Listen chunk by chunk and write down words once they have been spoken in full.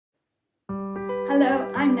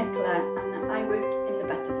Hello, I'm Nicola and I work in the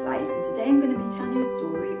butterflies, and today I'm going to be telling you a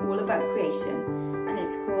story all about creation, and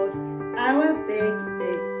it's called Our Big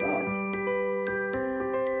God.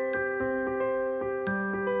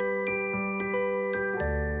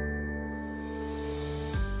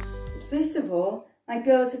 First of all, my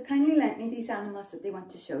girls have kindly lent me these animals that they want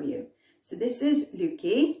to show you. So this is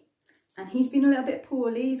Lukey, and he's been a little bit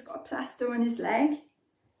poorly. He's got a plaster on his leg.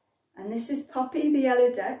 And this is Poppy, the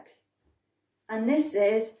yellow duck. And this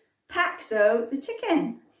is Paxo, the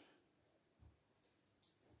chicken.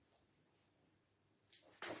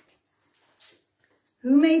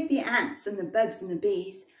 Who made the ants and the bugs and the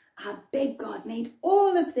bees? Our big God made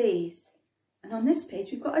all of these. And on this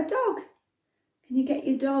page we've got a dog. Can you get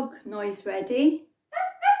your dog noise ready?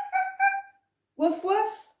 Woof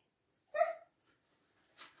woof.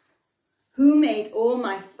 Who made all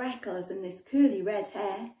my freckles and this curly red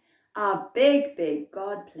hair? Our big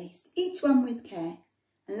God placed each one with care.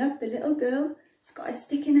 And look, the little girl, she's got a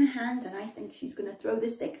stick in her hand, and I think she's going to throw the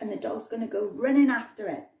stick and the dog's going to go running after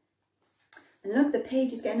it. And look, the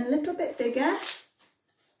page is getting a little bit bigger.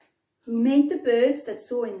 Who made the birds that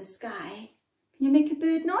soar in the sky? Can you make a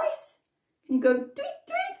bird noise? Can you go tweet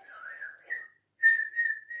tweet?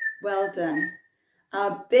 Well done.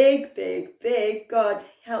 Our big God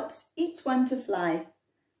helps each one to fly.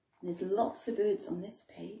 And there's lots of birds on this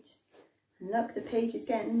page. And look, the page is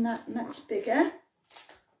getting that much bigger.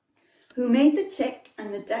 Who made the chick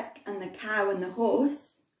and the duck and the cow and the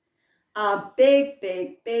horse? Our big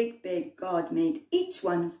God made each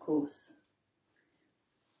one, of course.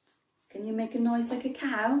 Can you make a noise like a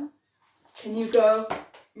cow? Can you go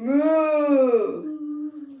moo?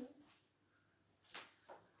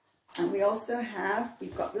 And we also have,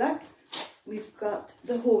 we've got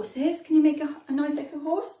the horses. Can you make a noise like a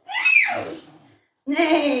horse?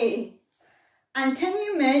 Nay. And can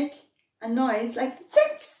you make a noise like the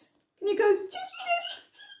chicks? Can you go chip chip?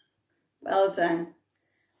 Well done.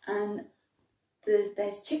 And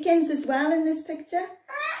there's chickens as well in this picture.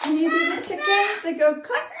 Can you do the chickens? They go cluck,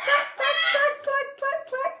 cluck, cluck, cluck, cluck, cluck,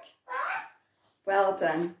 cluck. Well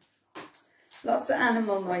done. Lots of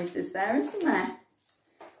animal noises there, isn't there?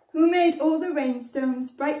 Who made all the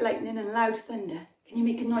rainstones, bright lightning and loud thunder? Can you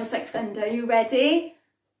make a noise like thunder? Are you ready?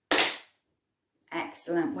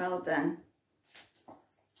 Excellent, well done.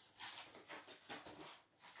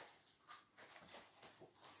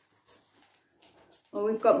 Well,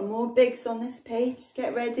 we've got more bigs on this page.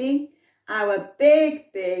 Get ready. Our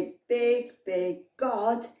big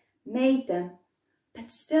God made them. But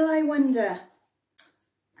still I wonder.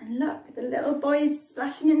 And look, the little boy is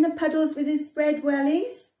splashing in the puddles with his red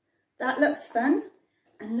wellies. That looks fun.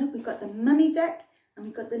 And look, we've got the mummy duck and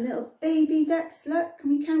we've got the little baby ducks. Look, can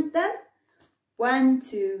we count them? 1,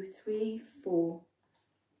 2, 3, 4.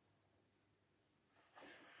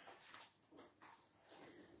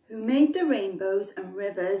 Who made the rainbows and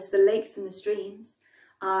rivers, the lakes and the streams?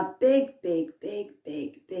 Our big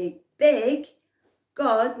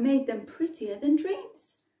God made them prettier than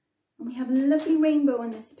dreams. And we have a lovely rainbow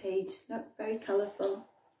on this page. Look, very colourful.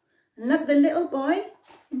 And look, the little boy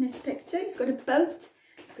in this picture, he's got a boat.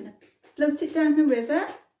 He's going to float it down the river.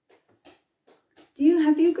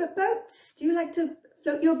 Have you got boats? Do you like to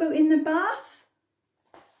float your boat in the bath?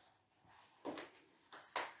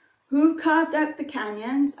 Who carved out the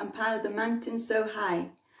canyons and piled the mountains so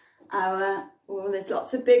high? There's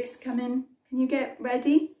lots of bigs coming. Can you get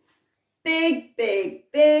ready? Big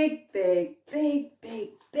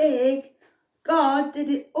God did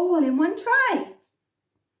it all in one try.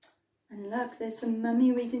 And look, there's the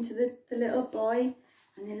mummy reading to the little boy.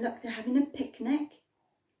 And then look, they're having a picnic.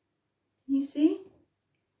 Can you see?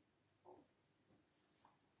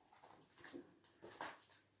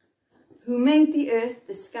 Who made the earth,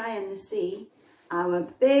 the sky and the sea? Our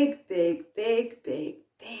big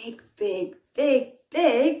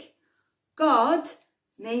God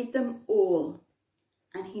made them all.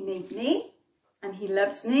 And he made me, and he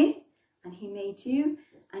loves me, and he made you,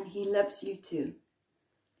 and he loves you too.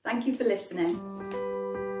 Thank you for listening.